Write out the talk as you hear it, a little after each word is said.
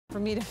for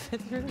me to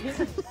fit through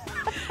here.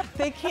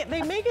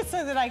 They make it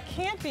so that I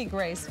can't be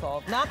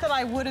graceful. Not that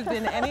I would have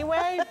been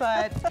anyway,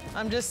 but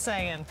I'm just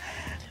saying.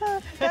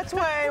 That's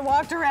why I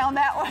walked around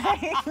that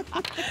way.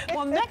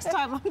 Well, next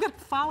time I'm going to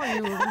follow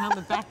you around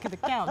the back of the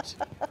couch.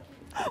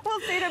 We'll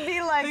see to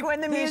be like when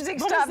the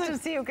music stops to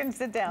see who can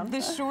sit down.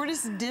 The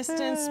shortest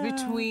distance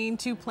between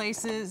two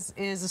places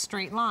is a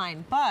straight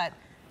line, but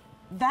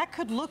that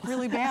could look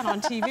really bad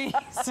on TV,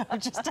 so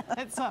just a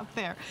heads up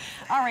there.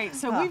 All right,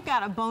 so we've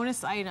got a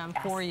bonus item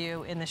for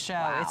you in the show.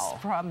 Wow.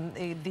 It's from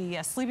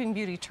the Sleeping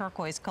Beauty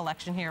Turquoise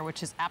collection here,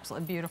 which is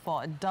absolutely beautiful.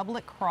 A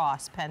doublet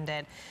cross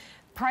pendant,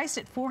 priced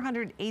at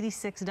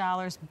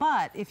 $486,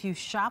 but if you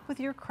shop with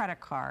your credit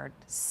card,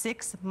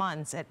 6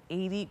 months at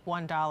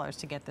 $81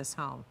 to get this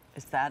home.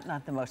 Is that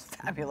not the most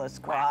fabulous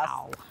cross?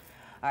 Wow.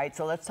 All right,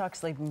 so let's talk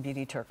Sleeping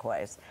Beauty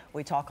Turquoise.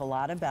 We talk a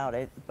lot about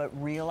it, but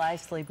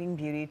realize Sleeping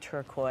Beauty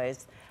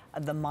Turquoise,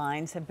 the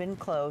mines have been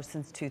closed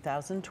since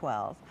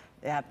 2012.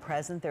 At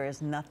present, there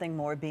is nothing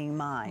more being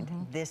mined.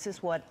 This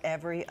is what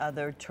every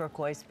other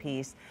turquoise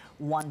piece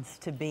wants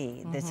to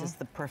be. This is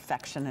the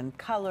perfection in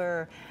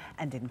color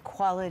and in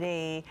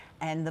quality,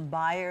 and the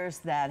buyers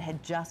that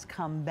had just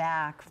come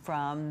back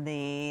from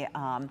the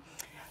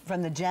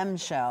gem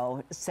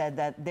show said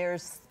that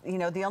there's, you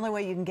know, the only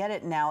way you can get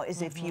it now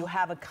is if you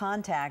have a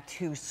contact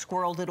who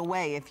squirreled it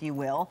away, if you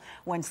will,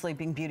 when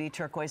Sleeping Beauty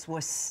Turquoise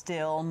was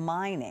still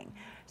mining.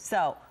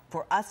 So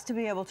for us to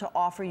be able to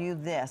offer you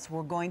this,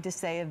 we're going to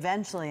say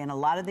eventually, and a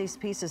lot of these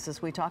pieces,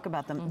 as we talk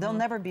about them, they'll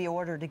never be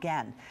ordered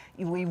again.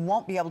 We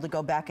won't be able to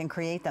go back and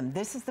create them.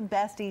 This is the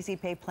best easy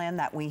pay plan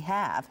that we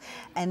have.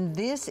 And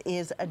this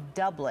is a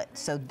doublet.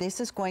 So this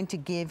is going to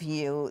give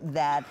you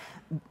that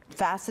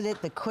faceted,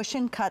 the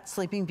cushion cut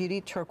Sleeping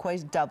Beauty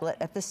Turquoise doublet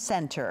at the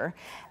center,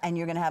 and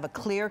you're going to have a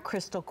clear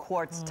crystal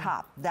quartz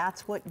top.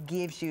 That's what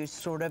gives you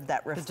sort of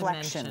that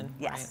reflection.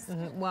 Yes.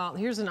 Right. Well,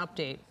 here's an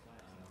update.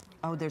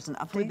 Oh, there's an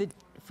update?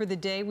 For the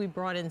day, we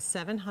brought in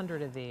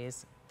 700 of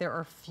these. There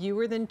are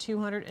fewer than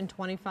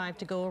 225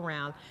 to go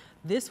around.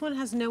 This one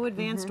has no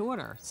advanced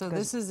order, so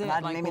this is it.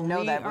 I didn't even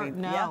know that.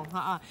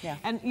 No, Yeah.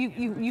 And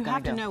you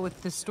have to know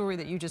with the story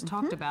that you just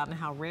talked about and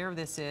how rare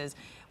this is.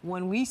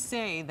 When we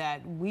say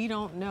that we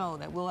don't know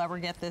that we'll ever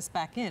get this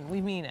back in, we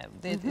mean it.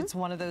 It's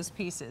one of those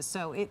pieces,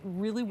 so it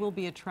really will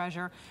be a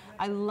treasure.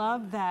 I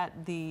love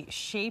that the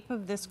shape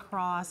of this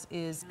cross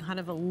is kind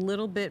of a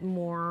little bit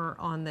more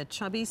on the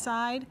chubby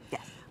side.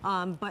 Yes.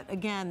 But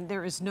again,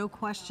 there is no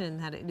question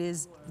that it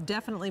is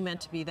definitely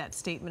meant to be that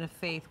statement of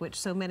faith, which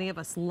so many of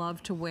us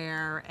love to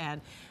wear, and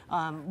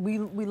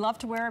we love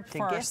to wear it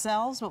for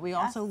ourselves, but we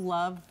also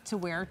love to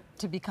wear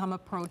to become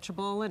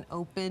approachable and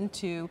open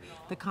to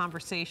the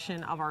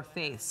conversation of our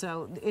faith.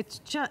 So it's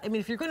just, I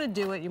mean, if you're going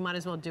to do it, you might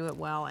as well do it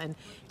well. And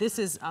this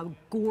is a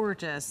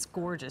gorgeous,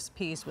 gorgeous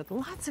piece with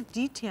lots of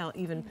detail,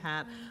 even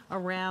Pat,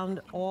 around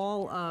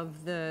all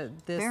of the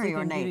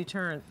Sleeping Beauty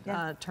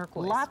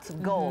turquoise. Lots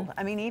of gold.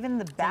 I mean, even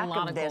the back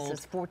of this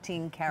is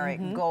 14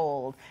 karat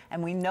gold,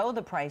 and we know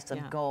the price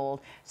of gold,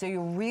 so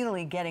you're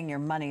really getting your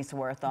money's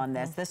worth on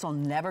this. This will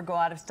never go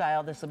out of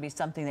style. This will be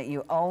something that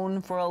you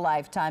own for a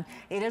lifetime.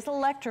 It is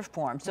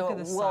electroform, so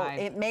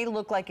it may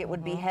look like it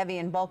would be heavy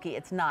and bulky.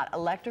 It's not.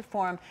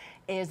 Electroform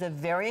is a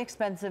very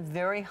expensive,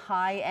 very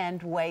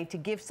high-end way to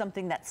give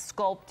something that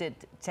sculpted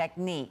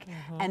technique,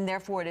 and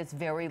therefore it is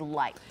very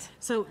light.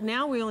 So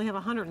now we only have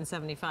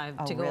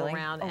 175 to go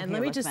around, and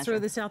let me just throw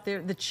this out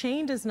there. The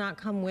chain does not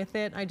come with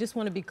it. I just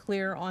want to be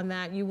clear on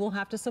that. You will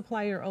have to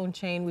supply your own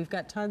chain. We've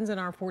got tons in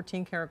our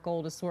 14 karat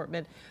gold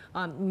assortment.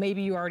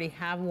 Maybe you already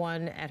have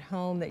one at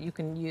home that you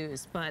can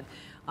use, but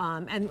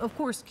and of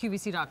course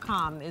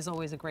QVC.com is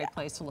always a great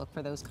place to look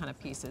for those kind of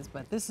pieces,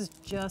 but this is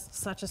just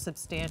such a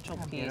substantial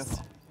piece.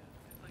 Beautiful.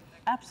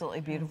 Absolutely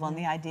beautiful, and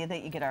the idea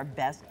that you get our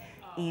best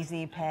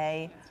easy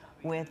pay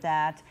with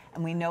that,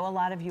 and we know a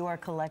lot of you are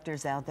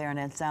collectors out there, and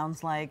it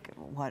sounds like,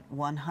 what,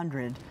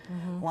 100?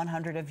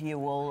 100 of you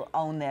will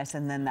own this,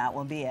 and then that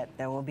will be it.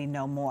 There will be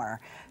no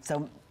more.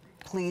 So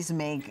please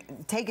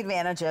take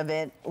advantage of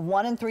it.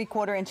 1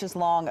 3/4 inches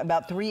long,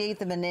 about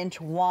 3/8 of an inch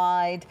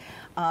wide.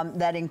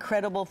 That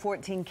incredible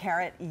 14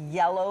 karat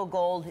yellow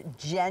gold,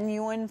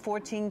 genuine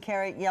 14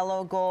 karat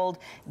yellow gold,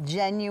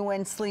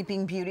 genuine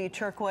Sleeping Beauty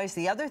turquoise.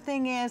 The other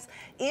thing is,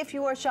 if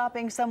you are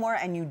shopping somewhere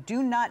and you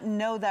do not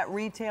know that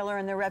retailer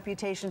and their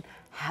reputation,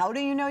 how do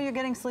you know you're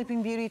getting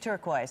Sleeping Beauty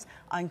turquoise?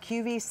 On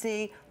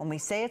QVC, when we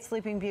say it's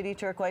Sleeping Beauty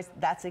turquoise,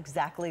 that's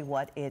exactly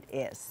what it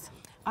is.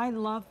 I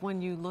love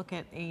when you look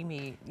at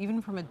Amy,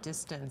 even from a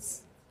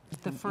distance,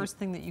 the first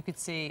thing that you could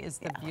see is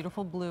the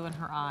beautiful blue in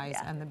her eyes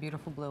and the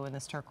beautiful blue in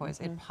this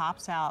turquoise. It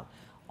pops out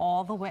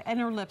all the way, and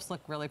her lips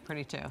look really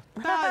pretty too.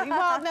 Well,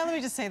 now let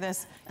me just say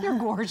this, you're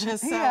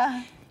gorgeous.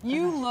 So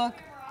you look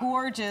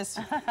gorgeous,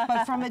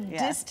 but from a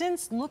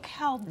distance, look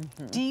how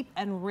deep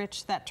and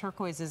rich that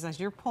turquoise is. As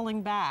you're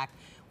pulling back,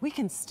 we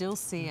can still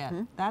see it.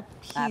 That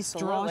piece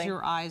draws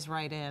your eyes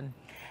right in.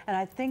 And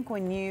I think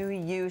when you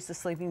use the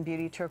Sleeping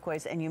Beauty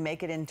turquoise and you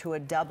make it into a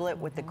doublet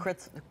with the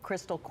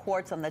crystal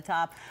quartz on the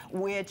top,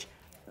 which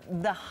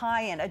the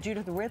high-end,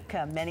 Judith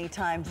Ripka many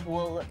times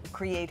will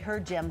create her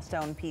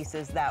gemstone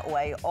pieces that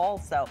way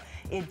also.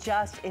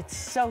 It's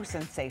so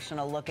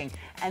sensational looking.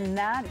 And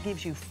that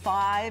gives you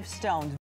 5 stones.